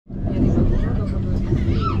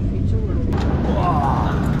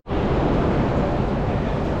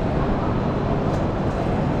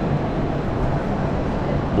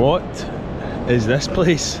What is this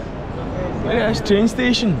place? Look at this train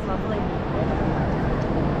station.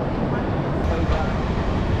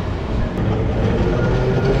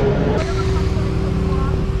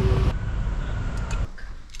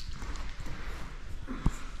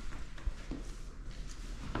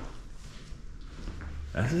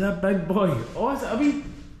 This is a big boy. Oh, is it a wee?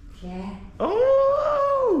 Yeah.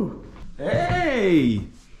 Oh! Hey!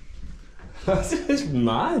 This is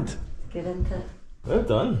mad. Good, isn't it? Well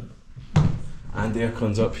done. And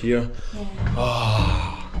aircon's up here. Yeah.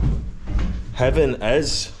 Oh, heaven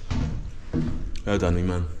is. Well done, wee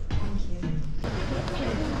man. Thank you.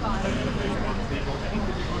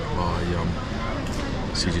 Oh, yum.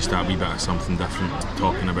 See, just that wee bit of something different.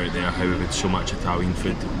 Talking about there how we've had so much Italian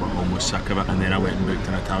food, we're almost sick of it. And then I went and booked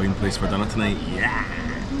an Italian place for dinner tonight. Yeah!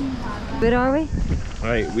 Where are we?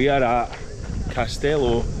 Right, we are at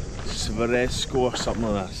Castello Svaresco or something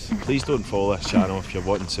like this. Please don't follow this channel if you're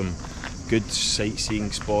wanting some good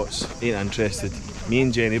sightseeing spots. Ain't interested. Me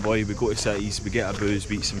and Jenny boy, we go to cities, we get a booze,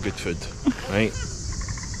 we eat some good food. Right?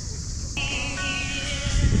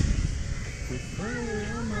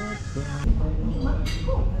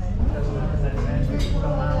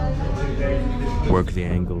 Work the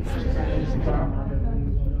angles.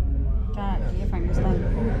 Jack, get your fingers down.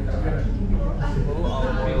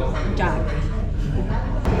 Jack.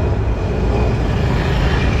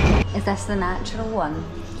 Is this the natural one?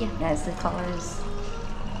 Yeah. Yeah, it's the colours.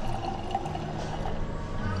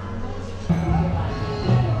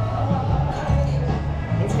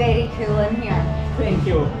 It's very cool in here. Thank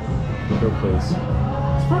you. Cool place.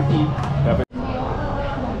 It's pretty. Perfect.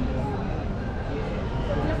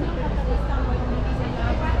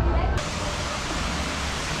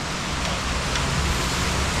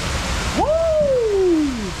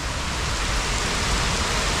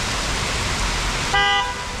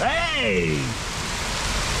 Hey!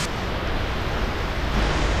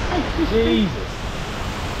 Jesus!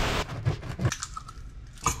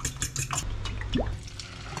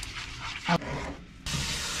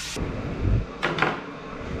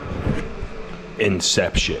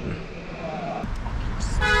 Inception.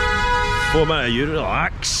 4 minutes, you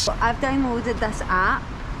relax. I've downloaded this app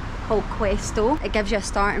called Questo. It gives you a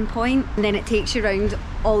starting point and then it takes you around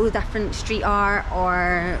all the different street art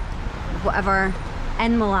or whatever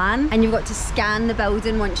in Milan, and you've got to scan the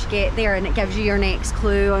building once you get there and it gives you your next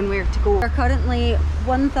clue on where to go. We're currently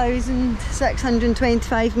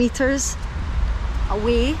 1,625 metres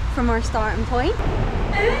away from our starting point.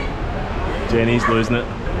 Jenny's losing it.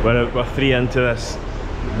 We're 3 into this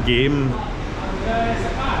game. You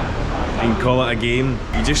can call it a game.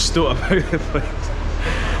 You just stoat about the place.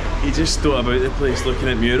 You just stoat about the place looking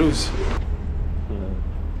at murals.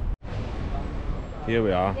 Here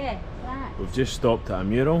we are. Yeah. We've just stopped at a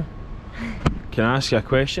mural. Can I ask you a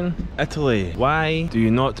question? Italy, why do you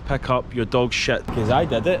not pick up your dog shit? Because I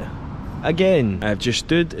did it. Again. I've just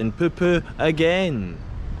stood in poo-poo again.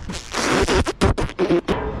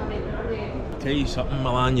 Tell you something,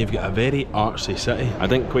 Milan, you've got a very artsy city. I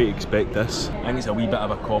didn't quite expect this. I think it's a wee bit of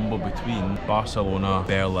a combo between Barcelona,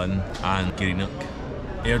 Berlin and Greenock.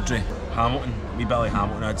 Airdrie, Hamilton, wee bit like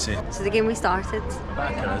Hamilton I'd say. So the game we started. A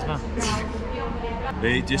bit of charisma.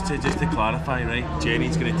 Right, just to clarify, right,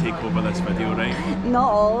 Jenny's going to take over this video, right? Not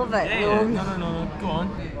all of it, Yeah, no. no, go on.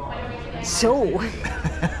 So.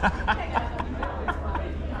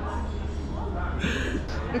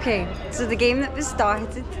 Okay, so the game that was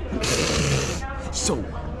started. So.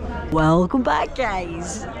 Welcome back,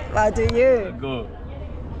 guys. How do you? Go.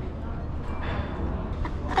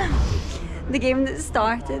 The game that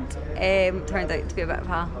started turned out to be a bit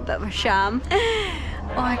of a sham.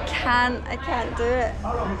 Oh, I can't do it.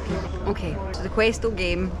 Okay, so the Questo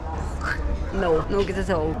game, no good at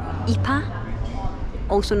all. IPA,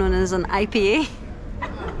 also known as an IPA.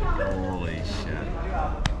 Holy shit.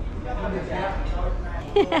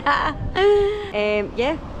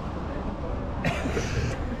 Yeah.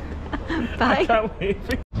 Bye. I can't wait.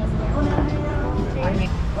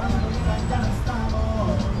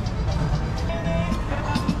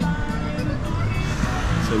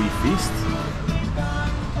 So we feast.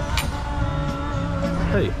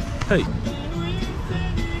 Hey.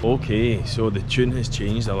 Okay, so the tune has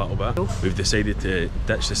changed a little bit. We've decided to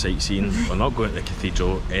ditch the sightseeing. We're not going to the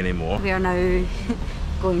cathedral anymore. We are now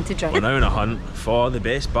going to drink. We're now on a hunt for the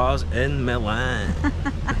best bars in Milan.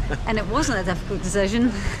 And it wasn't a difficult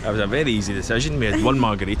decision. It was a very easy decision. We had one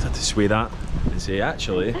margarita to sway that and say,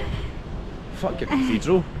 actually, fuck your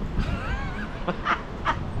cathedral.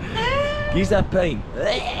 Use that pint.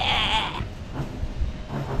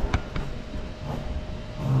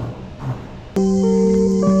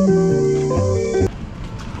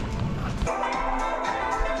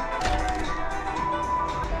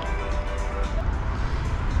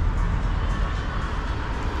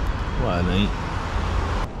 What a night.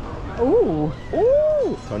 Ooh.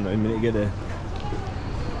 Ooh! Turn around, we need to get the...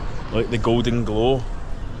 Like the golden glow.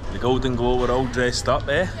 The golden glow, we're all dressed up,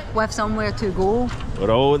 eh? With somewhere to go.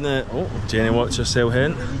 We're all in the... Oh, Jenny, watch yourself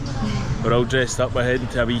heading. We're all dressed up, we're heading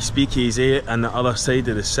to a wee speakeasy on the other side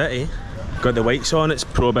of the city. Got the lights on, it's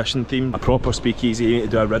Prohibition themed. A proper speakeasy, you need to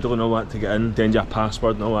do a riddle and all that to get in. Send you a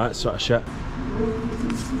password and all that sort of shit.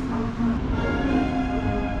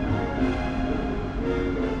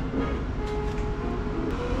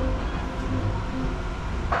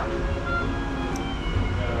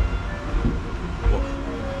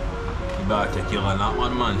 Better tequila on that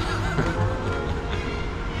one, man.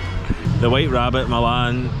 The White Rabbit,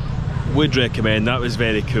 Milan, would recommend. That was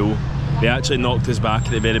very cool. They actually knocked us back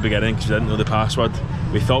at the very beginning because we didn't know the password.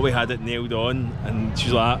 We thought we had it nailed on, and she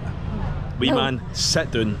was like, "Wee man,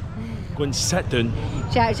 sit down. Go and sit down."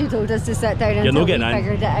 She actually told us to sit down You're until not getting we in.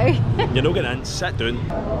 figured it out. You're not getting in. Sit down.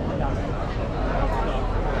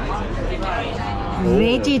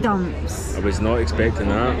 Veggie dumps. I was not expecting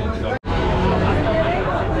that.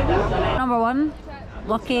 Number one,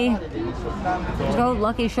 lucky. It's called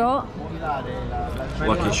Lucky Shot.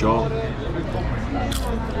 Lucky shot.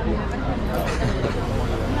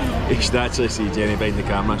 You should actually see Jenny behind the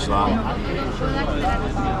camera. She's like,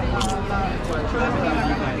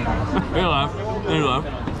 hello, hello.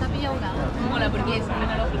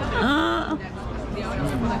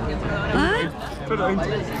 Put it on.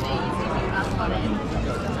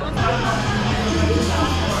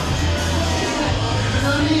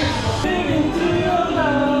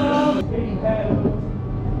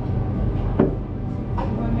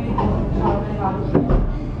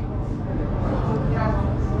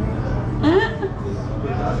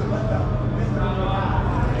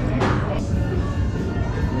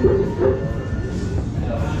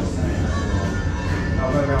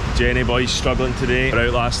 Jenny boy's struggling today. We're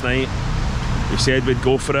out last night. We said we'd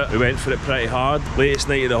go for it. We went for it pretty hard. Latest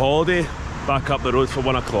night of the holiday. Back up the road for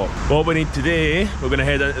 1 o'clock. What we need today, we're going to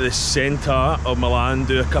head into the centre of Milan,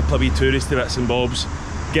 do a couple of wee touristy bits and bobs,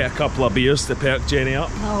 get a couple of beers to perk Jenny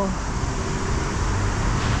up. Oh.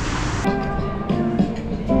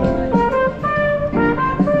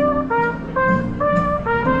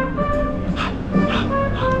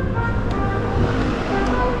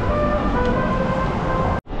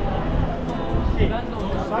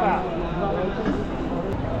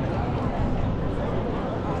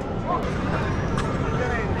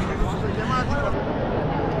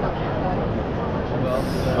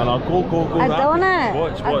 And I'll go. I've done it.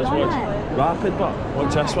 Watch. I've done it. Rapid, but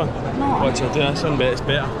watch this one. No. Watch her do this one, but it's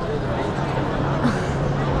better.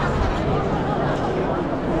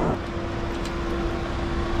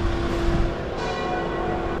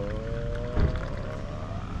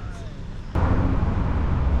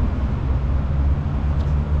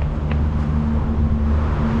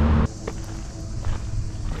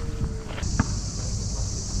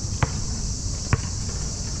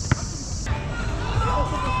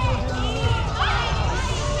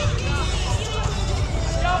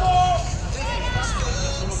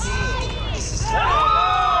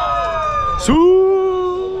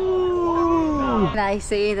 Did I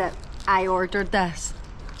say that I ordered this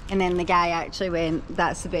and then the guy actually went,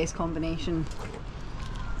 "That's the best combination"?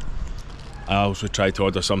 I also tried to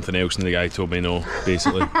order something else and the guy told me no,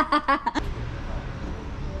 basically.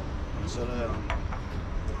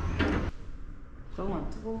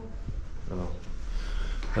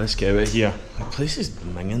 Let's get out of here. The place is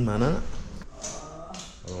minging, man, isn't it?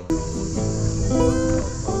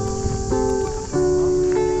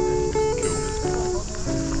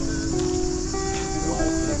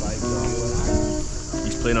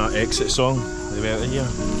 He's playing our exit song. Are we out of here?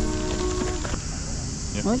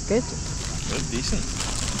 Yep. Oh, good. Good, decent. A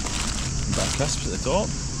bit of crisps at the top.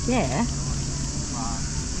 Yeah.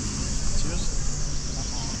 Cheers.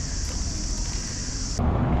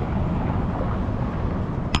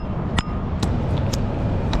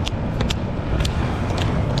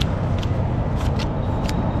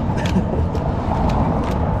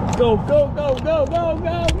 Go, go, go, go, go,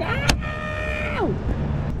 go, go!